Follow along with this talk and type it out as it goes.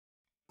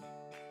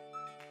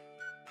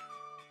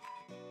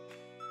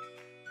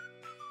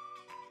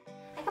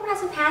咁我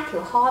想睇一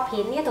條開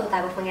片，呢度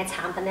大部分嘅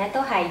產品咧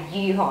都係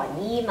御寒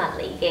衣物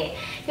嚟嘅，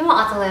因為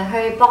我就嚟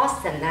去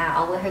Boston 啊，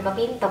我會去嗰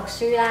邊讀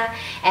書啦。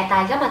但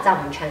係今日就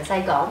唔詳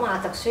細講話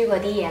讀書嗰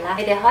啲嘢啦，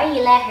你哋可以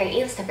咧去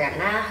Instagram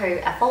啦，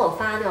去 follow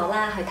翻我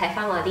啦，去睇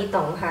翻我啲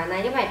動向啦，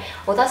因為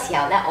好多時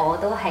候咧我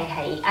都係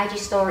喺 IG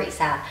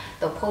Stories 啊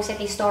度 post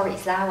一啲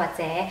stories 啦，或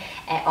者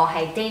我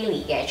係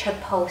daily 嘅出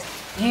post。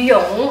羽絨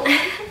呢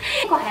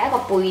個係一個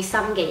背心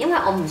嘅，因為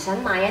我唔想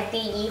買一啲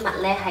衣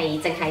物咧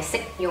係淨係適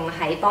用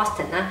喺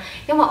Boston 啦，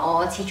因為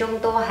我始終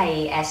都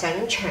係想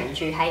長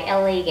住喺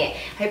LA 嘅，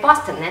去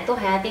Boston 咧都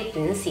係一啲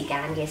短時間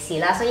嘅事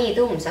啦，所以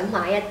都唔想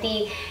買一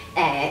啲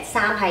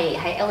衫係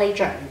喺 LA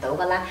着唔到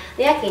噶啦。呢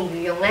一件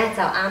羽絨咧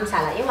就啱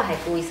晒啦，因為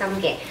係背心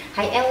嘅。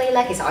喺 LA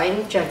咧其實我已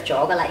經着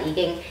咗噶啦，已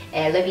經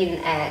裏邊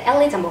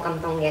LA 就冇咁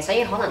凍嘅，所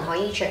以可能可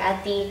以着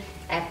一啲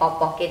薄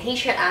薄嘅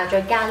T-shirt 啊，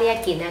再加呢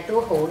一件咧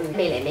都好暖。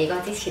未嚟美國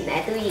之前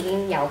咧都已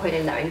經有佢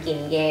哋兩件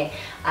嘅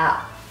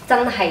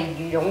真係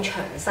羽絨長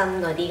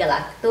身嗰啲噶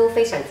啦，都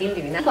非常之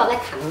暖啦。呢個咧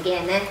近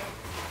鏡咧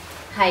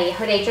係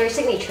佢哋最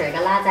signature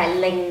噶啦，就係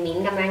令面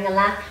咁樣噶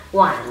啦，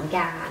橫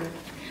間。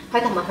佢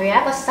同埋佢有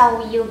一個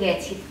收腰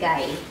嘅設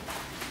計，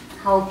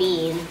後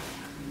邊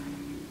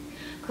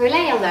佢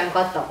咧有兩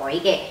個袋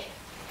嘅，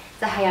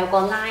就係有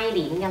個拉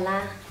鏈噶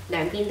啦，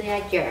兩邊都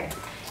一樣。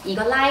而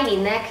個拉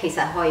鏈咧其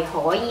實係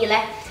可以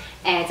咧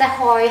即係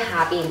開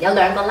下邊有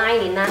兩個拉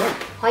鏈啦，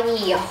可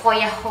以開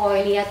一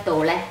開呢一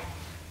度咧。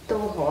都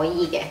可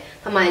以嘅，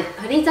同埋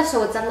佢啲質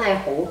素真係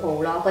好好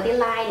咯，嗰啲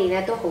拉鏈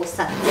咧都好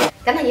實嘅，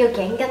梗係要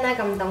頸巾啦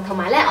咁凍，同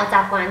埋咧我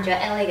習慣咗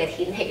LA 嘅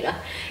天氣啦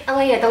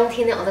 ，LA 嘅冬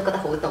天咧我都覺得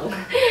好凍，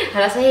係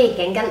啦，所以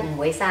頸巾唔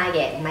會嘥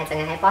嘅，唔係淨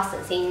係喺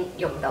Boston 先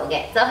用到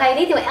嘅，就係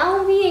呢條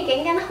LV 嘅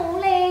頸巾好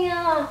靚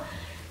啊，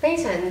非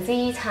常之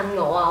襯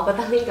我啊，我覺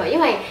得呢個，因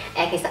為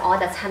其實我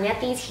就襯一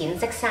啲淺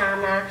色衫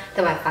啦，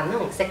同埋粉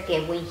紅色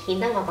嘅，會顯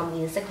得我個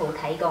面色好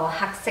睇過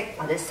黑色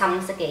或者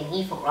深色嘅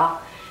衣服咯。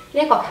呢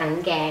一個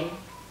近鏡。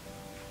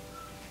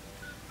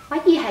可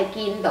以係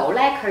見到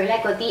咧，佢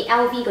咧嗰啲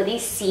LV 嗰啲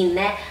線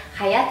咧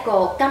係一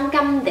個金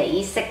金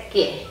地色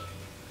嘅，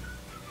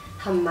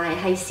係咪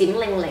係閃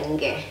靈靈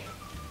嘅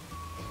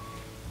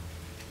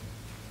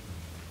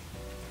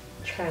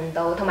長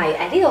度，同埋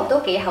呢度都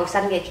幾厚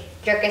身嘅，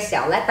着嘅時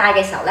候咧戴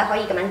嘅時候咧可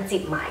以咁樣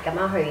摺埋咁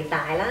樣去戴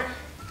啦。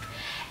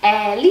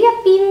呢一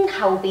邊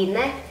後邊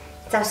咧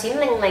就閃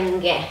靈靈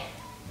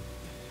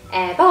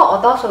嘅，不過我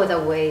多數就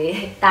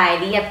會戴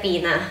呢一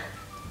邊啊。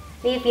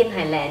呢邊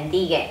係靚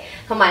啲嘅，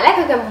同埋咧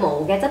佢嘅毛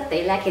嘅質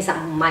地咧其實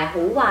唔係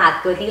好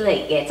滑嗰啲嚟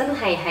嘅，真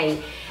係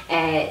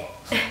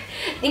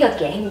呢個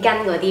頸巾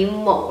嗰啲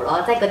毛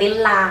咯，即係嗰啲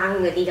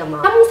冷嗰啲咁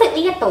啊。金色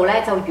呢一度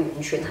咧就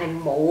完全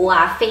係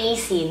冇飛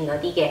線嗰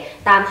啲嘅，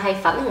但係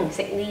粉紅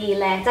色呢啲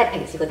咧，即係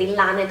平時嗰啲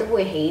冷咧都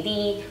會起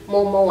啲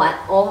毛毛啊，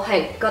我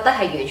係覺得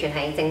係完全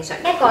係正常。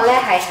一個咧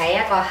係喺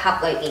一個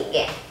盒裏邊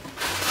嘅。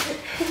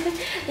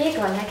呢一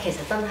個咧其實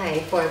真係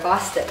for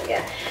Boston 嘅，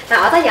但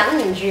係我真係忍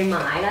唔住買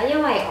啦，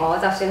因為我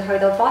就算去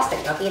到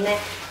Boston 嗰邊咧，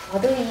我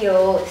都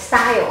要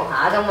style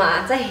下噶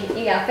嘛，即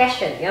係要有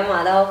fashion 噶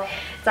嘛都，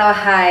就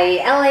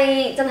係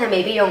LA 真係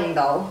未必用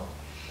到，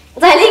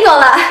就係呢個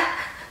啦。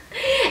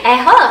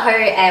可能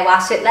去滑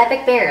雪咧 Big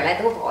Bear 咧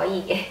都可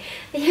以嘅。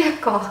呢一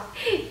個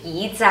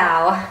耳罩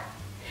啊，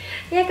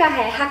呢一個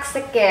係黑色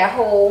嘅，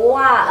好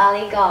滑啊！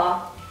呢個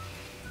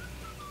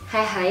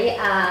係喺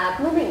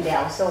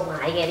Bloomingdale's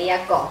買嘅呢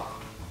一個。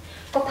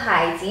個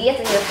牌子一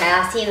定要睇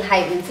下先，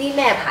係唔知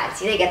咩牌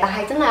子嚟嘅，但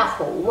係真係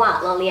好滑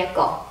咯呢一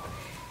個。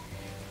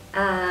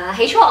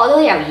起初我都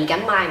猶豫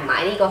緊買唔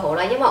買呢個好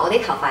啦，因為我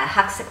啲頭髮係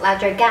黑色啦，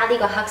再加呢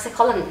個黑色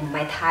可能唔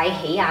係太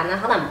起眼啦，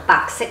可能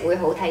白色會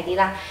好睇啲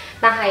啦。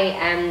但係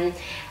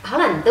可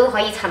能都可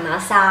以襯下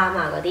衫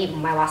啊嗰啲，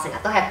唔係話成日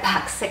都係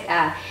白色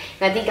啊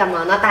有啲咁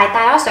樣啦。但係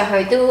戴咗上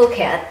去都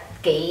其實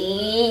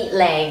幾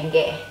靚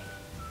嘅。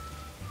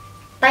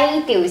低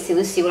調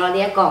少少咯，呢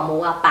一個冇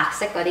話白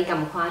色嗰啲咁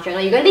誇張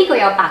啦。如果呢個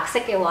有白色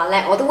嘅話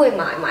咧，我都會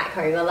買埋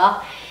佢噶咯。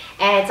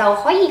就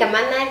可以咁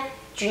樣咧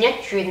轉一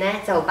轉咧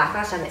就擺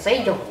翻上嚟，所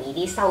以容易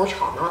啲收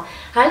藏咯。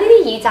係呢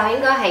啲耳罩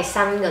應該係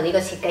新嘅呢個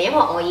設計，因為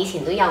我以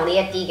前都有呢一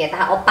啲嘅，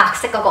但係我白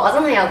色嗰個我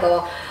真係有個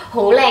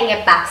好靚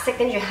嘅白色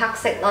跟住黑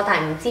色咯，但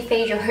係唔知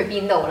飛咗去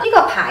邊度啦。呢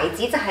個牌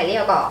子就係呢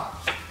一個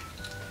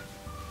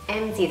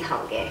M 字頭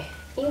嘅，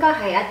應該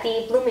係一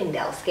啲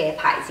Bloomingdale's 嘅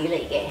牌子嚟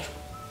嘅。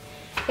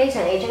非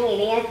常之中意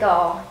呢一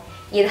個，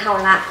然後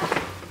啦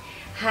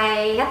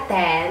係一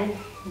頂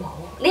帽，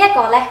呢一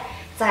個咧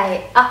就係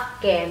噏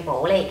嘅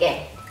帽嚟嘅。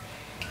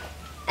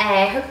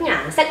佢個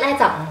顏色咧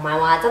就唔係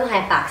話真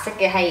係白色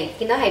嘅，係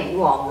見到係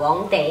黃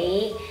黃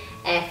地、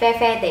啡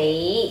啡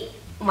地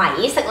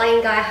米色啦，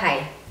應該係。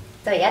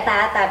就而家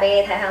戴一戴俾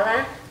你睇下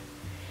啦。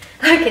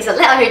其實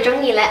咧我最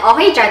中意咧，我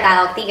可以再戴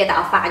落啲嘅，但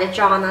我化咗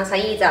妝啦，所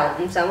以就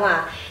唔想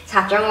話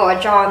拆咗我個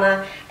妝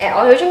啦。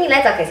我最中意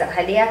咧就其實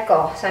係呢一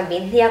個上邊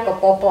呢一個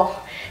波波，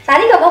但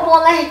係呢個波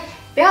波咧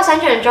比我想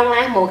象中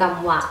咧冇咁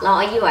滑咯，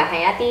我以為係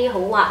一啲好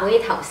滑，好似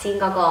頭先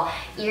嗰個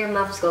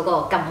earmuffs 嗰個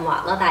咁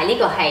滑咯，但係呢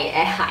個係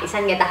鞋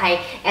身嘅，但係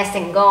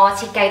成個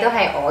設計都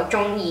係我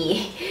中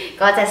意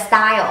嗰隻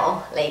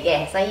style 嚟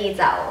嘅，所以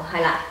就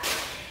係啦。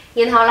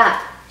然後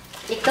啦，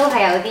亦都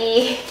係有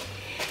啲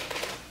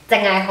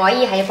淨係可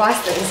以喺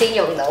Boston 先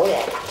用到嘅。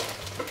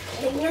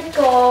另一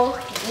個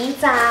耳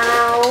罩，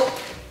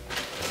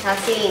睇下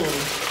先，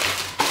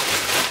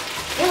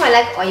因為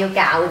咧我要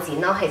鉸剪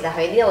咯，其實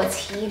佢呢度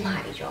黐埋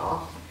咗，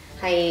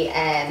係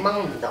掹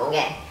唔到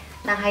嘅，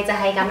但係就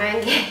係咁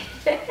樣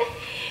嘅，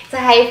就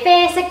係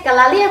啡色㗎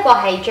啦。呢一個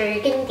係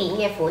最經典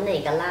嘅款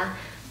嚟㗎啦，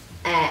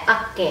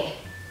嘅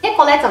一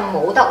個咧就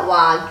冇得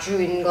話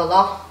轉㗎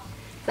咯，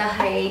就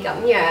係咁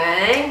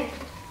樣。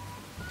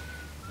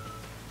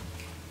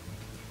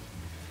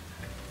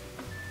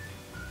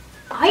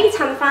可以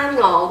襯翻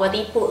我嗰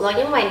啲 boot 咯，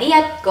因為呢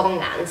一個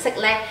顏色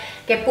咧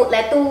嘅 boot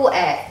咧都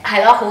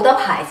係咯，好多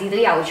牌子都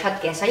有出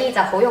嘅，所以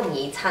就好容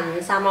易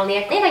襯衫咯。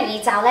呢個耳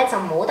罩咧就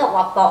冇得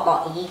話駁落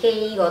耳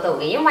機嗰度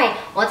嘅，因為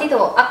我知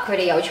道佢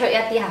哋有出一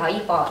啲係可以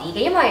駁落耳機，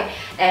因為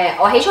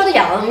我起初都有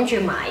諗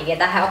住買嘅，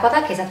但係我覺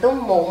得其實都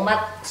冇乜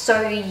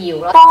需要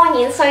咯。當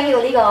然需要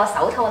呢個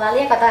手套啦，呢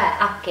一個都係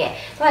嘅，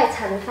都係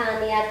襯翻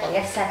呢一個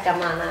一 set 咁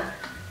樣啦。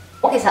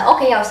我其實屋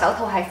企有手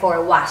套係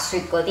for 滑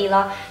雪嗰啲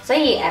咯，所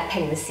以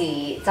平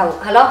時就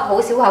係咯，好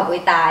少話會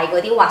戴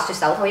嗰啲滑雪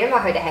手套，因為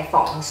佢哋係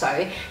防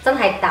水，真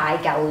係大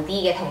嚿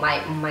啲嘅，同埋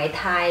唔係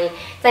太即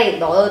係攞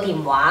到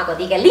電話嗰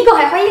啲嘅。呢個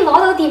係可以攞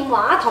到電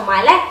話，同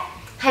埋咧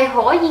係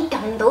可以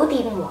撳到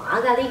電話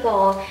㗎。呢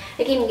個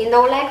你見唔見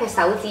到咧？佢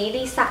手指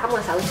呢3個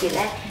手指咧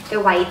嘅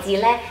位置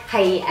咧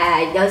係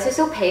有少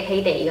少皮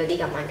皮地嗰啲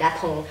咁樣㗎，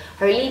同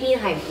佢呢邊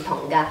係唔同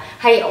㗎。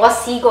係我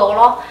試過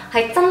咯，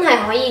係真係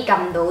可以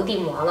撳到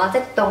電話咯，即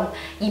係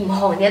嚴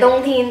寒嘅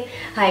冬天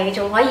係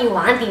仲可以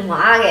玩電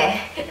話嘅，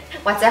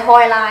或者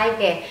開 live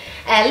嘅。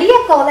呢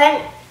一個咧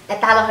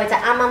戴落去就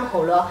啱啱好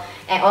咯。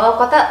我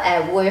覺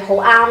得會好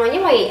啱咯，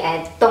因為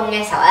凍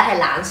嘅時候咧係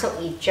冷縮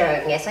熱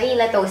脹嘅，所以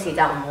咧到時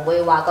就唔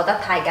會話覺得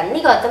太緊。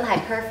呢個真係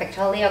perfect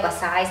咯，呢一個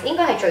size 應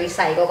該係最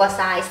細嗰個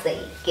size 嚟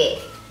嘅。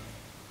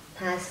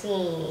睇下先，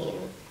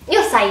呢個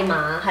細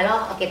碼係咯，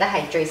我記得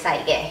係最細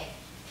嘅。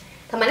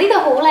同埋呢度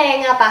好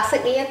靚啊，白色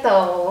呢一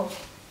度。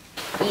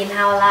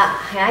然後啦，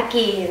係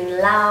一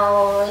件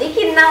褸，呢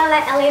件褸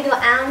咧 Elaine 都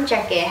啱着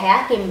嘅，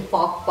係一件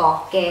薄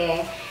薄嘅。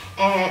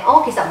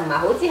我其實唔係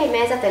好知係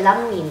咩質地啦，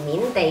綿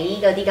綿地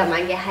嗰啲咁樣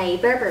嘅，係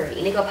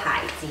Burberry 呢個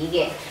牌子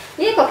嘅。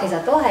呢一個其實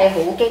都係好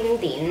經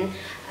典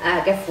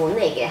嘅款嚟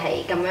嘅，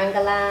係咁樣噶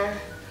啦，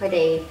佢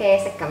哋啡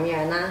色咁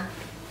樣啦，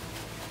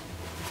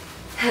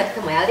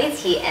同埋有啲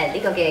似呢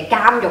個嘅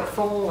監獄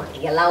風雲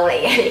嘅褸嚟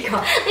嘅呢個，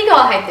呢個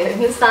係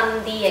短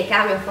身啲嘅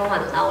監獄風雲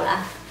褸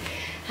啦，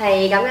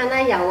係咁樣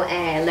咧，有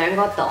2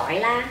個袋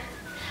啦，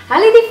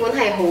呢啲款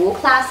係好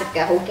classic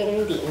嘅，好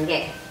經典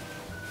嘅。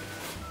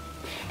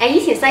以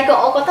前細個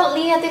我覺得呢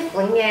一啲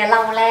款嘅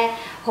褸咧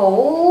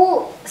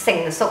好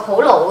成熟、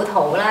好老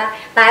土啦，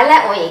但係咧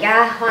我而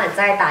家可能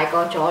真係大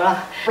個咗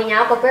啦。仲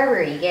有一個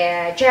Burberry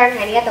嘅章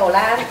喺呢一度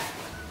啦，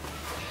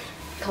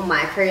同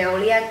埋佢有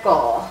呢一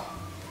個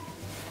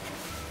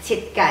設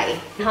計。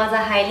然後就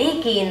係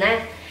呢件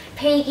咧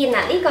披肩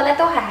啊，呢個咧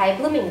都係喺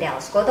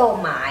Bloomingdale's 嗰度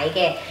買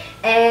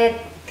嘅。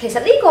其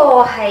實呢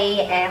個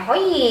係可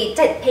以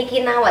即係披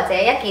肩啦，或者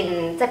一件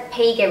即係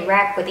披嘅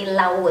wrap 嗰啲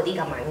褸嗰啲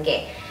咁樣嘅。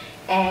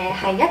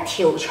係一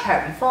條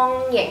長方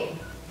形，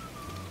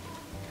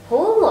好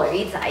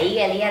女仔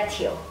嘅呢一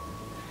條，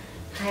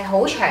係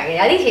好長嘅，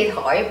有啲似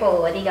台布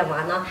嗰啲咁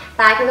樣咯。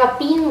但係佢個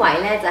邊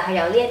位咧就係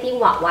有呢一啲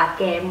滑滑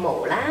嘅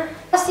毛啦。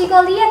我試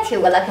過呢一條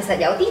㗎啦，其實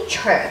有啲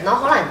長咯，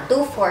可能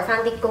都 for 翻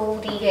啲高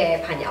啲嘅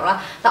朋友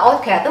啦。但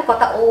我其實都覺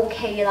得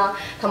OK 啦，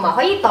同埋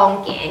可以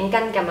當頸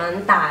巾咁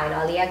樣戴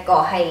咯。呢一個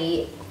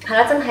係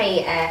啦，真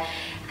係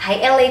喺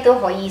LA 都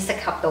可以適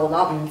合到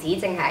咯，唔止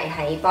淨係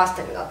喺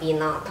Boston 嗰邊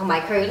咯。同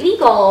埋佢呢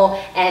個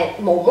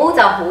毛毛就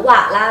好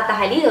滑啦，但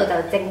係呢度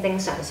就正正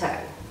常常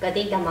嗰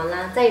啲咁樣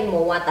啦，即係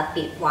冇話特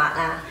別滑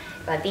啊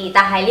嗰啲。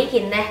但係呢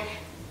件咧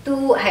都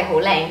係好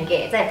靚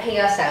嘅，即係披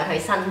咗上去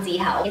身之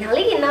後。然後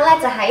呢件褸咧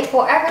就喺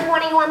Forever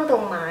 21度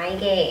買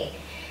嘅。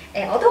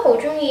我都好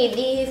中意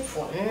呢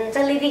款，即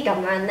係呢啲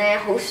咁樣咧，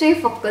好舒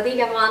服嗰啲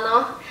咁樣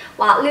咯，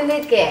滑溜溜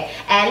嘅。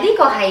呢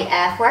個係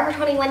Forever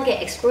 21嘅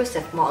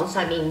exclusive 網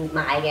上面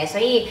買嘅，所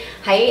以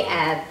喺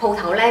鋪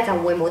頭咧就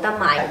會冇得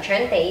買。長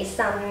地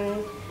身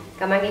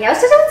咁樣嘅，有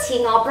少少似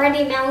我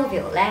Brandy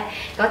Melville 咧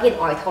嗰件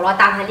外套咯，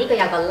但係呢個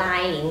有個拉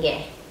鏈嘅。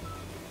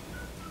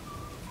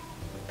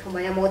同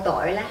埋有冇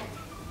袋咧？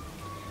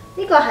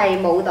呢個係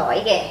冇袋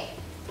嘅。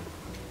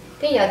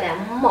跟住有頂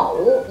帽，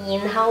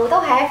然後都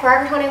係喺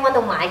Forever 21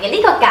度買嘅。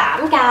呢個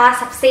減價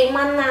14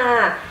蚊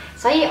啊，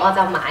所以我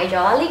就買咗。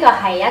呢個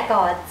係一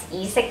個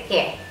紫色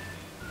嘅，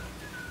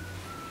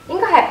應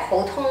該係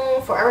普通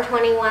Forever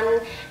 21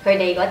佢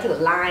哋嗰條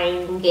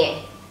line 嘅，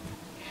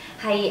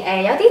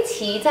係有啲似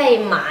即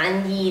係晚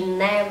宴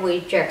咧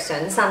會着上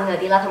身嗰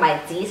啲啦，同埋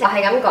紫色。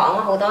係咁講，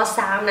好多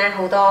衫咧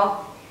好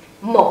多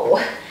毛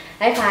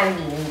喺塊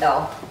面度。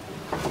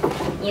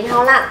然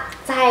後啦，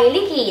就係呢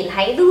件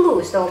喺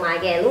Lulu's 度買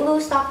嘅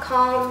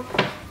Lulus.com，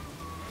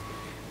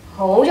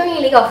 好中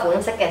意呢個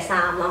款式嘅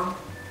衫咯，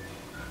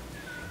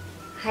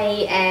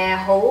係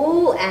好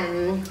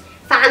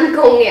翻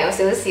工嘅有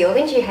少少，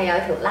跟住係有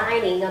條拉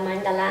鏈咁樣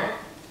噶啦，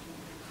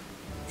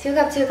超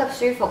級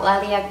舒服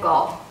啦呢一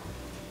個。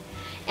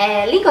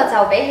呢個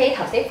就比起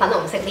頭先粉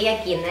紅色呢一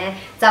件咧，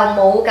就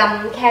冇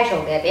咁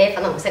casual 嘅，比起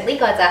粉紅色呢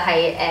個就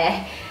係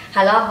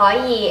係咯，可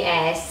以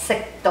食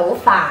到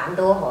飯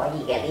都可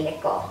以嘅呢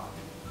一個，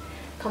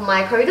同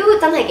埋佢都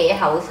真係幾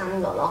厚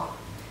身個咯，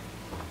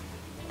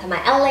同埋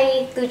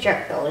LA 都着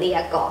到呢一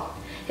個。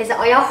其實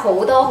我有好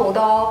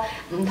多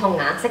唔同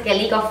顏色嘅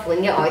呢個款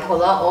嘅外套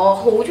咯，我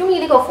好中意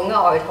呢個款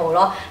嘅外套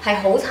咯，係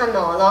好襯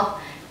我咯。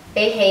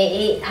比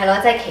起係咯，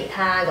即係其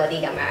他嗰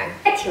啲咁樣，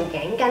一條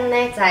頸巾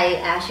咧就係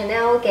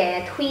Chanel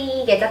嘅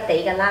tweed 嘅質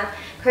地㗎啦，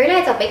佢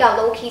咧就比較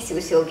low key 少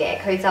少嘅，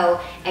佢就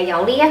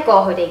有呢一個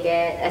佢哋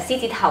嘅獅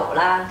子頭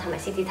啦，同埋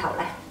獅子頭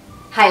咧，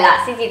係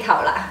啦獅子頭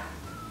啦。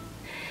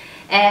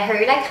佢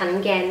咧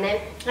近鏡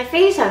咧係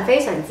非常之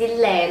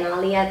靚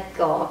咯，呢一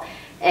個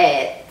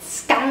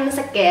金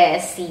色嘅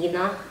線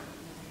啦。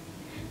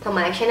同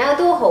埋 Chanel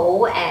都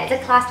好即係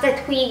class 即係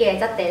tweed 嘅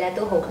質地咧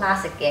都好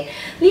classic 嘅。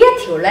呢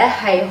一條咧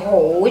係好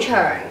長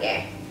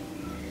嘅，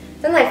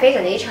真係非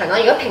常之長咯。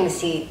如果平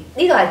時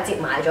呢度係摺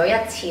埋咗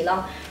一次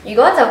咯，如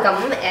果就咁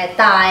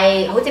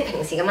戴，好似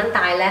平時咁樣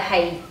戴咧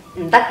係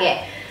唔得嘅，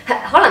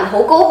可能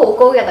好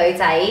高嘅女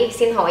仔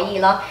先可以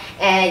咯。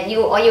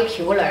我要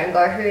翹2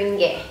個圈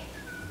嘅，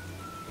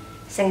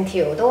成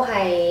條都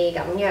係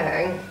咁樣。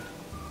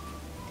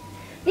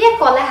呢一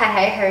個咧係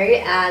喺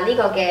佢呢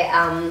個嘅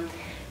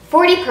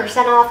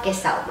40% off 嘅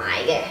時候買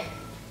嘅，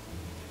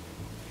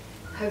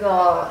佢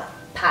個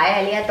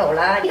牌喺呢一度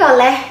啦。呢個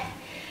咧，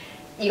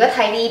如果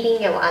睇呢邊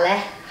嘅話咧，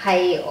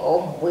係我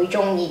唔會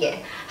中意嘅，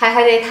係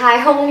佢哋太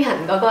空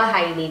人嗰個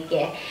系列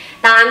嘅。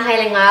但係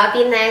另外一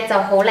邊咧就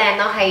好靚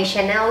咯，係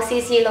Chanel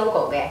CC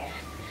logo 嘅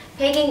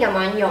披肩咁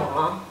樣用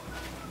咯，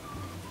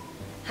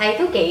係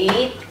都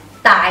幾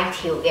大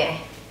條嘅。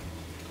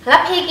係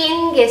啦，披肩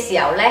嘅時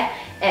候咧。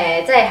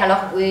即係咯，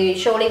會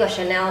show 呢個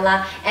Chanel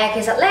啦。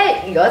其實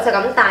咧，如果就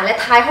咁戴咧，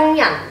太空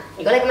人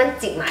如果你咁樣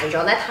摺埋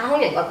咗咧，太空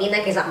人嗰邊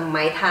咧其實唔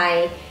係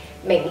太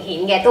明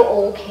顯嘅，都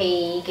OK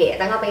嘅。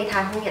等我俾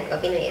太空人嗰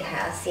邊你哋睇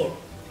下先，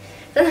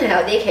真係有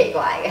啲奇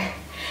怪嘅。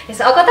其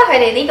實我覺得佢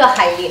哋呢個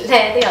系列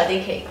咧都有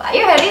啲奇怪，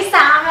因為佢啲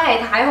衫咧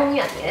係太空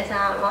人嘅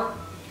衫咯。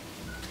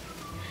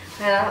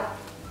係啦，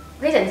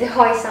非常之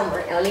開心啊！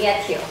有呢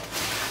一條。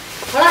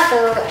好啦，到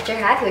最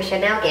後一條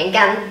Chanel 頸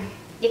巾。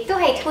亦都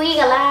係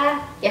tweed 㗎啦，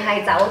又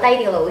係走低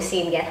調路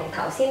線嘅，同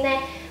頭先咧呢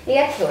一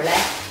條咧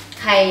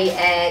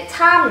係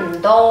差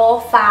唔多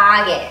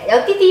花嘅，有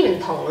啲唔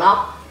同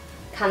咯。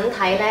近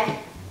睇咧，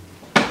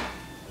睇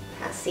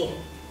下先。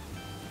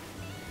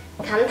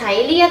近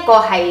睇呢一個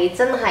係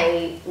真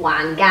係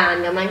橫間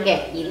咁樣嘅，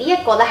而呢一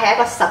個咧係一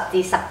個十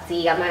字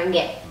咁樣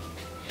嘅，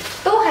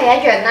都係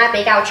一樣啦，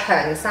比較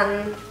長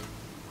身。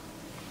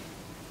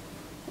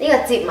呢個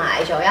摺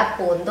埋咗一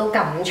半都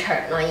咁長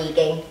啦，已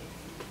經。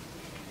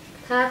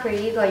睇下佢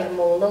呢個有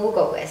冇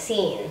logo 嘅先，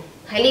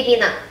喺呢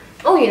邊啊！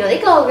哦，原來呢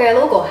個嘅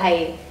logo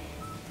係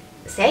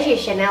寫住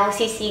Chanel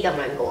CC 咁樣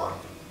嘅喎，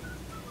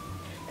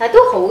但係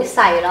都好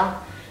細咯。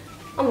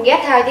我唔記得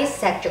睇下啲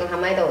石仲喺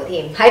唔喺度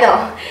添，喺度。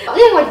呢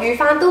一個雨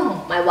翻都唔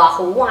係話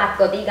好滑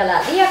嗰啲㗎啦，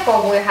呢一個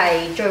會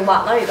係最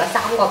滑咯。如果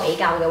3個比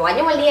較嘅話，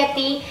因為呢一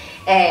啲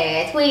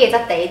tweed嘅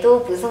質地都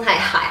本身係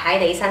鞋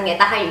地身嘅，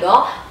但係如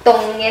果凍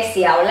嘅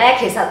時候咧，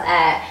其實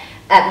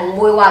唔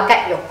會話吉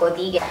肉嗰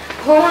啲嘅。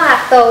好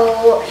啦，到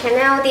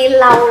Chanel 啲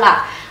褸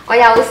啦，我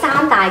有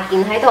3大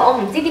件喺度，我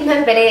唔知點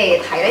樣俾你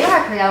哋睇咧，因為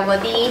佢有嗰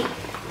啲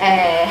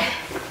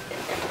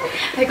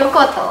佢嗰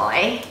個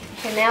袋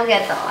Chanel 嘅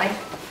袋，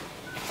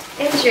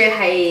跟住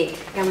係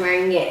咁樣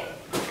嘅，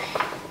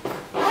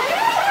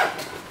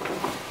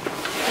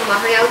同埋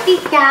佢有啲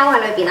膠喺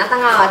裏邊啦。等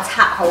我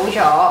拆好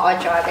咗，我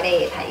再俾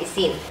你哋睇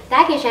先。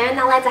第一件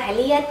Chanel 咧就係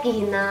呢一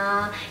件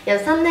啦。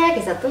人生咧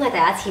其實真係第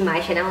一次買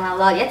Chanel 褸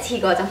咯，一次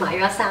過就買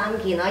咗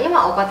3件咯。因為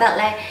我覺得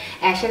咧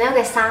Chanel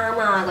嘅衫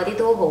啊嗰啲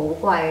都好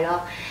貴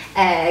咯。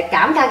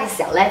減價嘅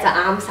時候咧就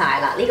啱晒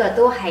啦。呢個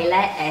都係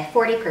咧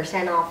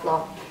40% off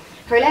咯。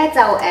佢咧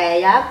就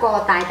有一個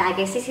大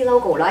嘅 CC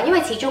logo 啦，因為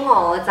始終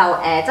我就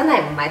真係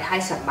唔係太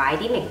常買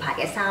啲名牌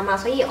嘅衫啦，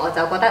所以我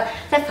就覺得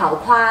即係浮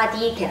誇啲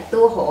其實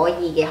都可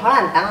以嘅。可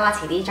能等我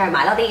遲啲再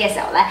買多啲嘅時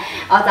候咧，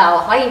我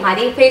就可以買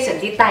啲非常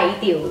之低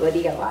調嗰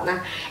啲嘅話啦。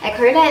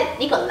佢咧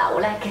呢個褸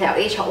咧其實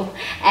有啲重，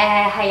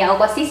係有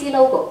個 CC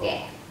logo 嘅，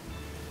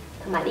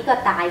同埋呢個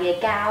大嘅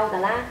膠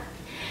㗎啦。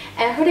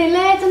佢哋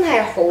咧真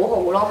係好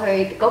好咯，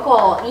佢嗰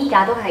個衣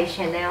架都係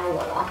Chanel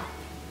㗎咯。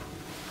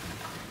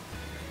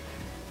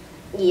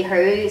而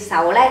佢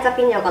手咧側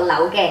邊有個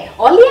鈕嘅，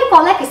我呢一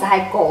個咧其實係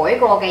改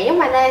過嘅，因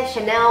為咧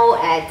Chanel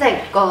即係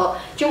個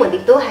專門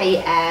店都係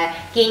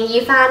建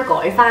議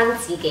改翻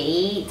自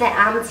己即係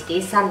啱自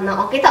己身啦。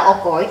我記得我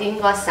改短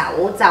個手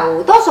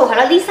袖，多數係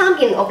啦，呢3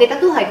件我記得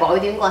都係改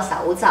短個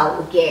手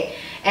袖嘅。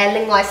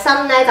另外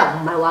身咧就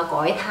唔係話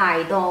改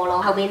太多咯，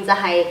後邊就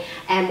係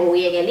冇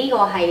嘢嘅。呢個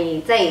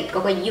係即係嗰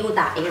個腰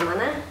帶咁樣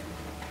啦。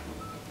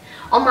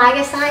我買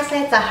嘅 size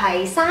咧就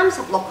係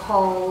36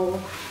號。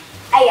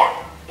哎呀〜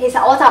其實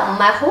我就唔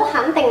係好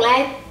肯定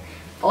咧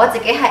我自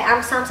己係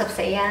啱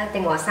34啊，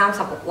定話36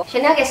喎。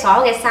Chanel 嘅所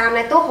有嘅衫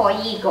咧都可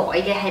以改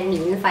嘅，係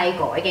免費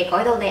改嘅，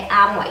改到你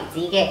啱為止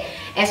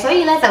嘅。所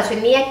以咧，就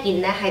算呢一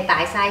件咧係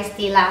大 size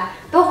啲啦，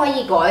都可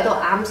以改到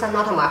啱身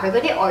咯。同埋佢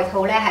嗰啲外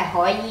套咧係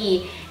可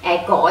以改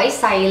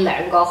細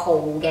2個號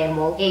嘅，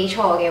冇記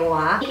錯嘅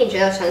話，呢件着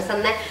到上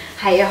身咧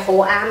係好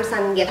啱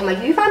身嘅。同埋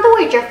雨翻都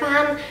會着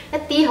翻一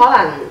啲可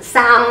能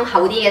衫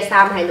厚啲嘅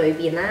衫喺裏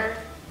邊啦。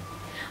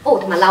哦，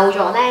同埋漏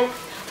咗咧。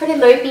佢哋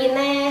裏邊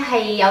咧係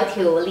有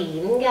條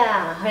鏈㗎，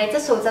佢哋質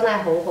素真係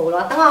好好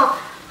咯。等我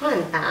可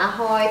能打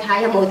開睇下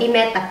有冇啲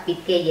咩特別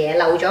嘅嘢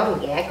漏咗，唔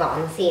記得講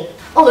先。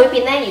哦，裏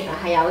邊咧原來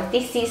係有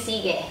啲絲絲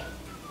嘅，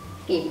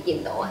見唔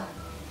見到啊？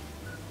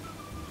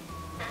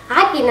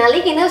下一件啊，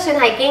呢件都算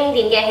係經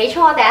典嘅。起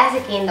初我第一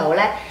次見到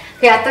咧，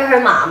其實對佢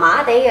麻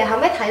麻地嘅，後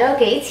尾睇咗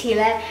幾次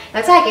咧，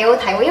又真係幾好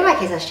睇喎。因為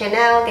其實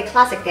Chanel 嘅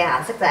classic 嘅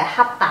顏色就係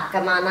黑白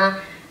㗎嘛啦。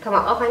同埋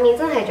我塊面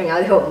真係仲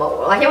有條毛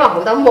咯，因為好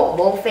多毛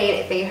毛飛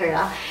嚟飛去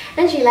啦。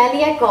跟住咧呢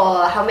一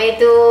個後尾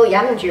都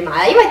忍唔住買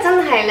啦，因為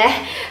真係咧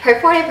佢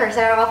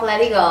 40% off 咧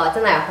呢個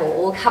真係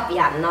好吸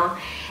引咯。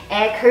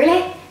佢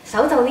咧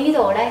手袖呢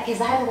度咧，其實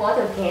係同我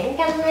條頸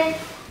巾咧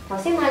頭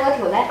先買嗰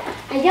條咧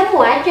係一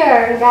模一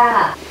樣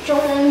㗎，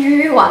終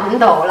於揾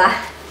到啦！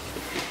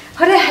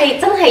佢哋係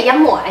真係一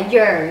模一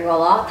樣嘅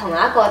咯，同一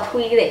個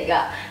tweed 嚟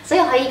㗎，所以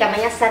可以咁樣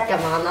一 set 咁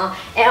樣咯。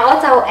我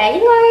就應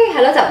該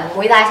係咯，就唔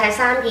會帶晒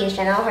3件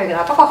Chanel 去㗎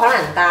啦。不過可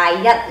能帶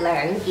1、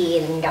2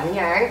件咁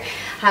樣，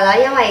係啦，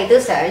因為都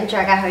想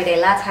着下佢哋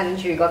啦，趁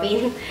住嗰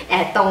邊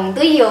凍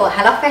都要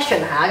係咯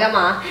fashion 下㗎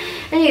嘛。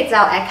跟住就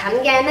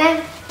近鏡咧，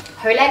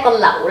佢咧個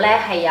紐咧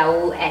係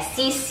有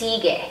絲絲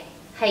嘅，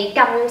係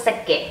金色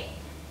嘅。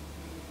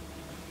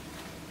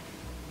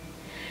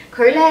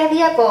佢咧呢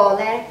一個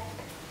咧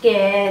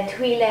嘅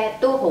tweed 咧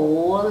都好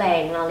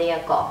靚啦，呢一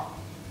個。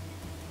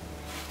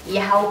而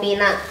後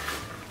邊啊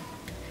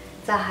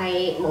就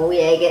係冇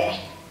嘢嘅。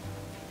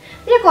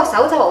呢一個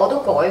手袖我都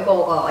改過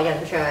㗎，我印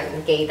象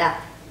唔記得。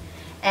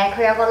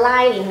佢有個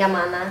拉鏈咁樣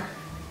啦。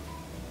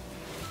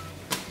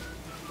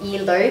而裏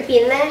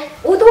邊咧，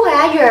都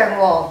係一樣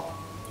喎。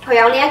佢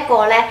有呢一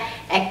個咧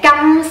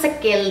金色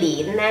嘅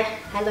鏈咧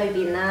喺裏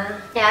邊啦，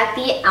有一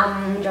啲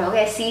暗咗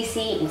嘅絲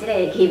絲，唔知你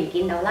哋見唔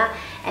見到啦？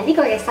呢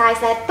個嘅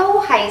size 咧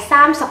都係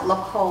36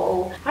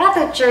號。好啦，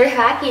就最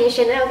後一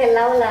件 Chanel 嘅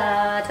褸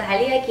啦，就係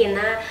呢一件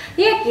啦。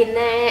呢一件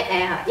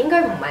咧應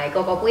該唔係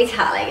個杯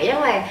茶嚟嘅，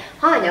因為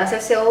可能有少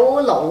少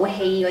老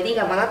氣嗰啲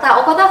咁樣啦。但係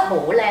我覺得好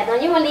靚咯，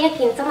因為呢一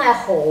件真係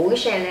好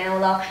Chanel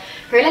咯。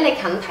佢咧你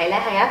近睇咧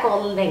係一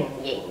個菱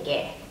形嘅。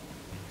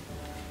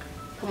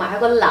同埋佢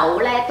個紐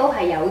咧都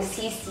係有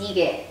絲絲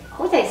嘅，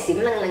好似係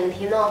閃靈靈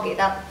添咯，我記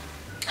得。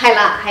係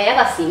啦，係一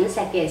個閃石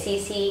嘅絲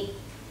絲。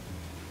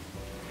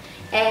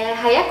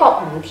係一個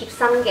唔貼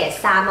身嘅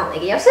衫落嚟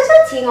嘅，有少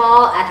少似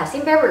我頭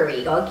先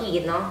Burberry 嗰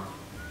件咯，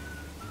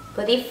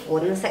嗰啲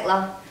款式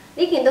咯。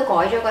呢件都改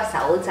咗個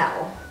手袖，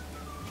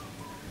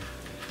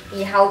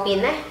而後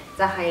邊咧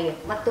就係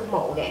乜都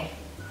冇嘅。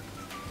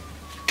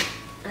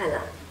係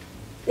啦，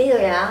呢度有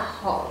一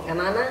行咁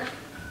樣啦。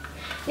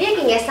呢一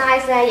件嘅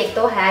size 咧，亦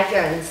都係一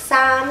樣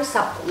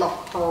36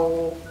號。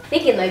呢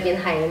件裏邊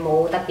係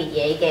冇特別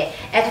嘢嘅，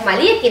同埋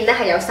呢一件咧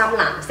係有深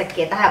藍色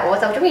嘅，但係我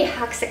就中意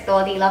黑色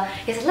多啲咯。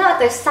其實咧，我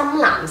對深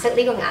藍色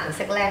呢個顏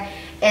色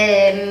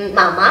咧，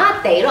麻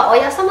麻地咯。我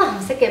有深藍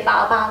色嘅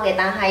包包嘅，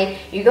但係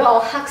如果我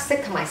黑色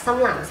同埋深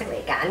藍色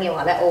嚟揀嘅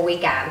話咧，我會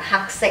揀黑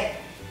色。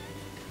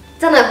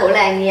真係好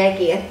靚呢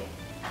一件。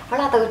好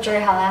啦，到最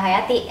後啦，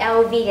係一啲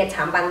LV 嘅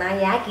產品啦，有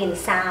一件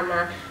衫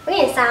啦。嗰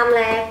件衫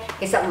咧，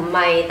其實唔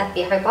係特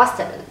別去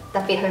Boston 特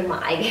別去買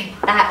嘅，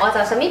但係我就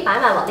順便擺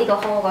埋落呢個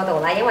haul 嗰度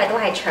啦，因為都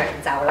係長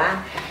袖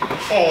啦。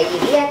而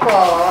呢一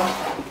個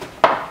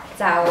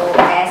就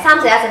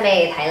31隻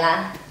俾你睇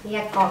啦，呢一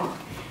個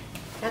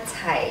一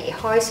齊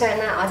開箱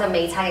啦，我就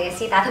未拆嘅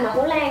絲帶，同埋好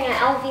靚嘅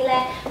LV 咧，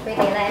佢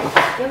哋咧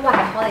因為係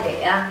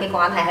holiday 啦嘅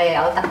關係，佢哋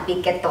有特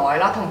別嘅袋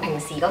咯，同平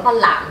時嗰個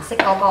藍色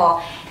嗰個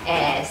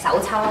手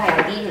抽係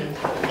有啲唔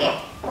同嘅，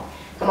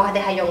同埋佢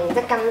哋係用即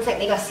金色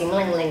呢個閃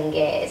靈靈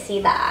嘅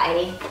絲帶，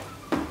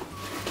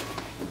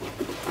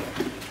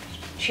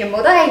全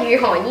部都係御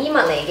寒衣物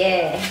嚟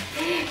嘅，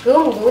估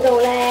唔估到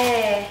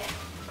咧？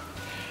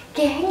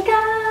頸巾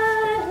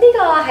呢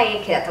個係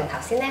其實同頭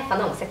先咧粉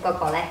紅色嗰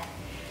個咧。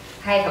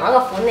係同一個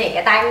款嚟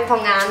嘅，但係唔同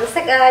顏色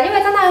啊，因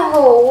為真係好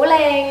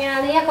靚啊！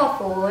呢一個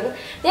款，呢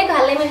一個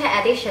係 limited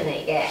edition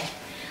嚟嘅，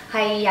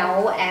係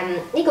有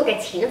呢個嘅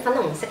淺粉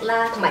紅色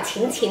啦，同埋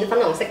淺粉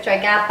紅色再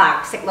加白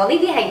色咯。呢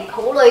啲係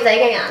好女仔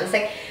嘅顏色，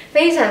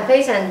非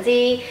常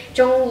之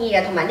中意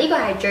啊！同埋呢個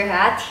係最後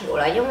一條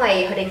啦，因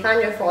為佢哋翻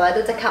咗貨咧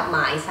都即刻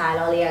賣晒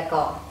咯呢一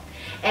個。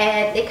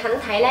你近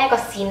睇咧個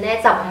線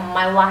咧就唔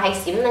係話係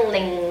閃靈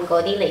靈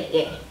嗰啲嚟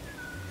嘅，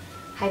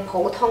係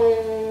普通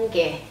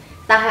嘅。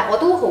但係我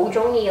都好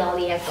中意咯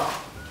呢一個，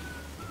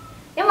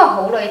因為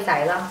好女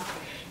仔啦。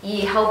而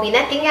後邊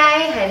咧點解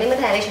係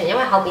limited edition？ 因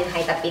為後邊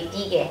係特別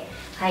啲嘅，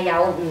係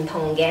有唔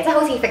同嘅，即係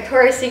好似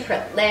Victoria's Secret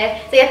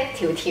咧，即係一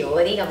條條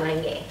嗰啲咁樣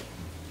嘅。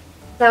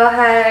就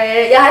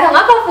係又係同一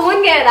個款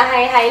嘅，但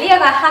係係呢一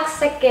個係黑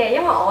色嘅，因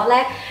為我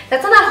咧就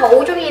真係好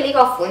中意呢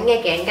個款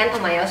嘅頸巾，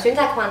同埋有選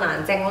擇困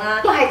難症啦。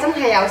呢個係真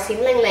係有閃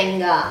靈靈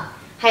㗎，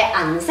係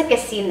銀色嘅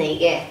線嚟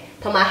嘅，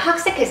同埋黑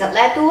色其實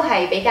咧都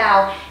係比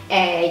較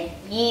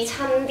易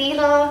襯啲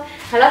咯，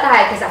係咯。但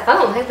係其實粉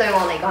紅色對我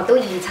嚟講都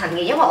易襯嘅，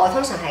因為我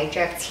通常係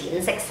着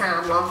淺色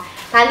衫咯。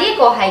但係呢一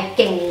個係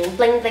勁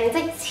bling bling， 即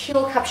係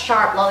超級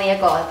sharp 咯。呢一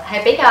個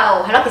係比較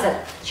係咯，其實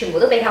全部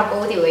都比較高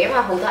調嘅，因為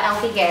好多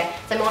LV 嘅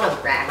即係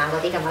monogram 啊嗰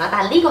啲咁啦。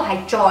但係呢個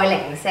係再零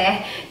舍、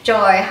再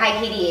high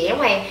key 啲嘢，因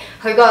為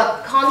佢個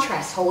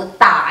contrast 好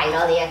大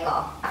咯。呢一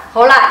個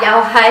好啦，又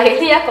係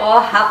呢一個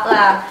盒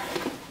啦。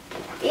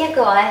呢一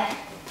個咧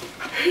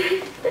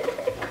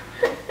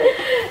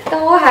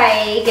都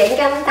係頸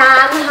巾，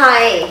但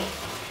係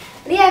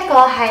呢一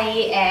個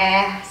係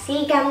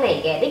絲巾嚟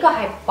嘅，呢個係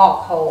薄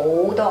好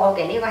多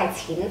嘅，呢個係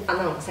淺粉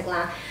紅色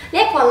啦。呢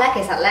一個咧其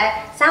實咧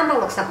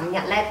365日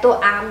咧都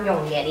啱用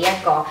嘅，呢一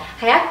個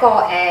係一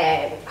個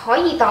可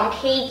以當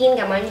披肩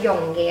咁樣用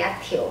嘅一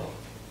條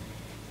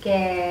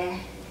嘅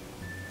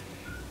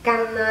巾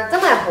啦，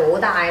真係好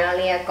大啦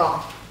呢一個。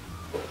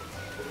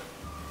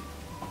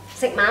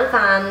食晚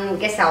飯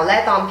嘅時候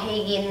咧，當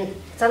披肩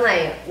真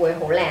係會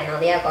好靚咯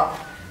呢一個，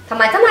同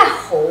埋真係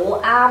好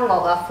啱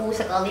我嘅膚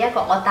色咯。呢一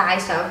個我戴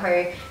上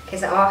去，其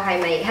實我係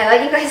咪係咯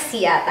應該試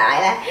下戴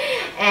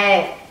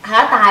咧？係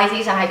啦，大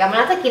致上係咁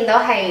啦，即係見到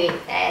係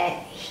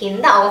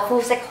顯得我嘅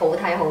膚色好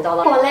睇好多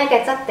咯。呢個咧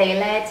嘅質地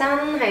咧真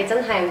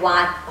係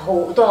滑好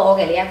多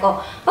嘅呢一個，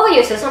不過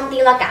要小心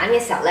啲啦，揀嘅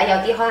時候咧有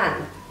啲可能。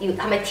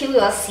係咪挑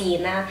咗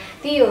線啦？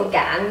都要揀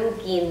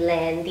件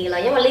靚啲啦，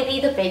因為呢啲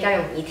都比較容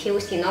易挑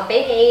線咯。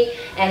比起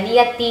呢一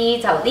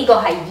啲就呢個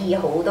係易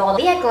好多。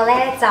呢一個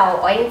咧就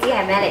我已經知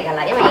係咩嚟㗎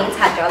啦，因為已經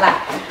拆咗啦，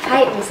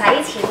係唔使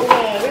錢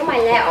嘅，因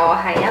為咧我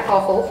係一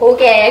個好好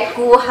嘅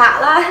顧客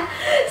啦，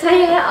所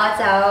以咧我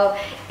就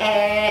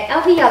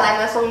LV 有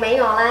禮物送俾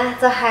我啦，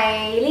就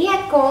係呢一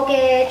個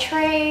嘅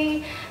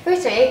tray， 非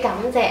常之感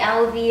謝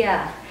LV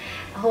啊，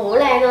好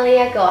靚咯！呢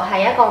一個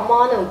係一個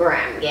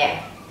monogram 嘅。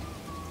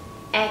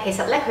其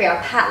實咧佢有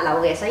拍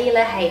鈕嘅，所以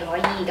咧係可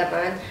以咁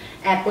樣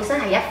本身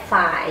係一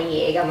塊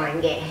嘢咁樣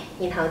嘅，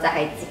然後就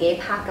係自己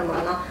拍咁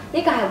樣咯。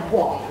呢個係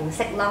黃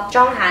色咯，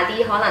裝下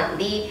啲可能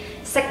啲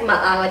飾物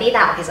啊嗰啲，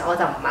但係其實我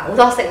就唔係好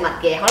多飾物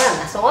嘅，可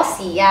能鎖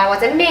匙啊或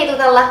者咩都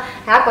得啦，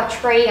係一個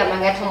tray 咁樣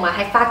嘅，同埋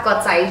係法國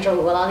製造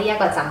嘅咯。呢一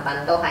個贈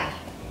品都係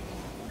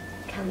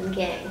近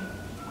鏡。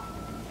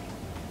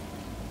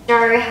最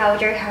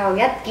後一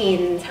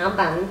件產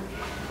品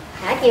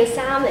係一件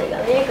衫嚟㗎，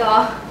呢一個。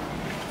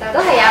就都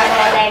係有個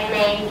靚靚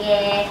嘅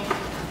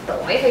袋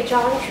去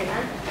裝住啦，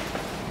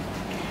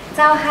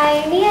就係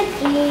呢一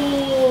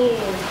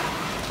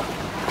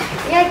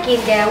件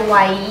嘅衞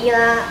衣啦，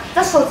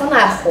質素真係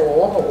好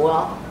好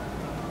咯。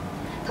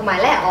同埋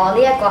咧，我呢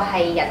一個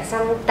係人生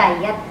第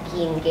一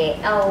件嘅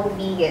LV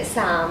嘅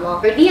衫咯。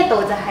佢呢一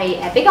度就係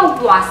比較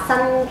滑身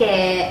嘅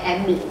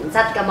棉質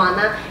咁樣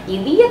啦，而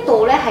呢一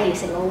度咧係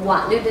成個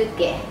滑捋捋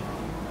嘅，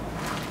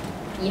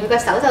而佢個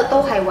手就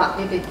都係滑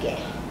捋捋嘅。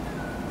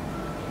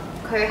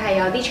佢係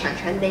有啲長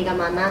長地咁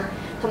樣啦，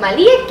同埋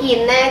呢一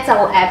件咧就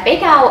比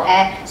較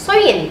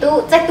雖然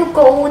都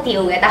高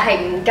調嘅，但係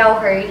唔夠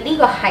佢呢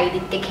個系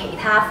列嘅其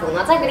他款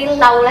咯，即係嗰啲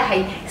褸咧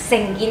係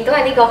成件都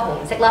係呢個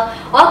紅色咯，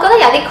我覺得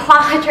有啲誇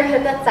張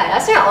得滯啦。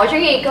雖然我中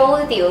意高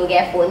調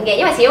嘅款嘅，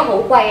因為始終好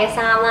貴嘅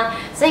衫啦，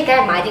所以梗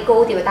係買啲高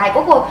調，但係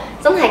嗰個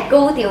真係高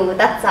調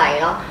得滯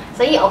咯，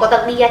所以我覺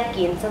得呢一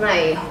件真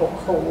係好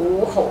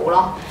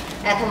咯。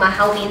同埋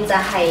後面就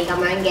係咁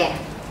樣嘅。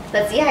就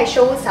只係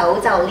show 手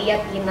就呢一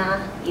邊啦，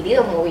而呢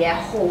度冇嘢，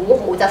好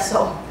質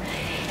素。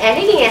呢件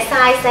嘅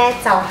size 咧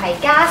就係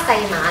加細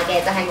碼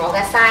嘅，就係我嘅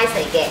size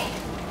嚟嘅。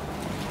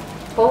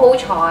好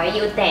彩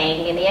要訂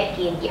嘅呢一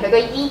件，而佢個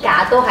衣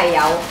架都係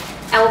有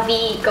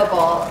LV 嗰個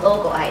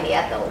logo 喺呢一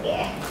度嘅。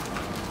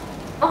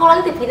好啦，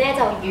呢條片咧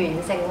就完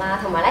成啦，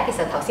同埋咧其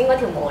實頭先嗰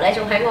條毛咧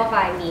仲喺我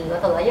塊面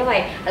嗰度啦，因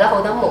為係咯好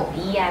多毛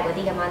衣啊嗰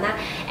啲咁樣啦。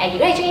如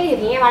果你中意呢條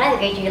片嘅話咧，就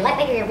記住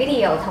like 呢個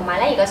video， 同埋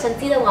咧如果想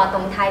知道我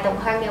動態動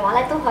向嘅話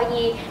咧，都可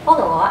以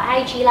follow 我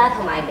IG 啦，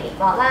同埋微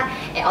博啦，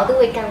我都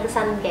會更新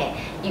嘅。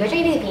如果中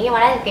意呢條片嘅話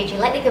咧，就記住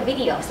like 呢個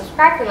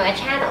video，subscribe 我嘅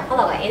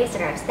channel，follow 我嘅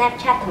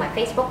Instagram、Snapchat 同埋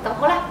Facebook。咁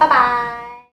好啦，拜拜。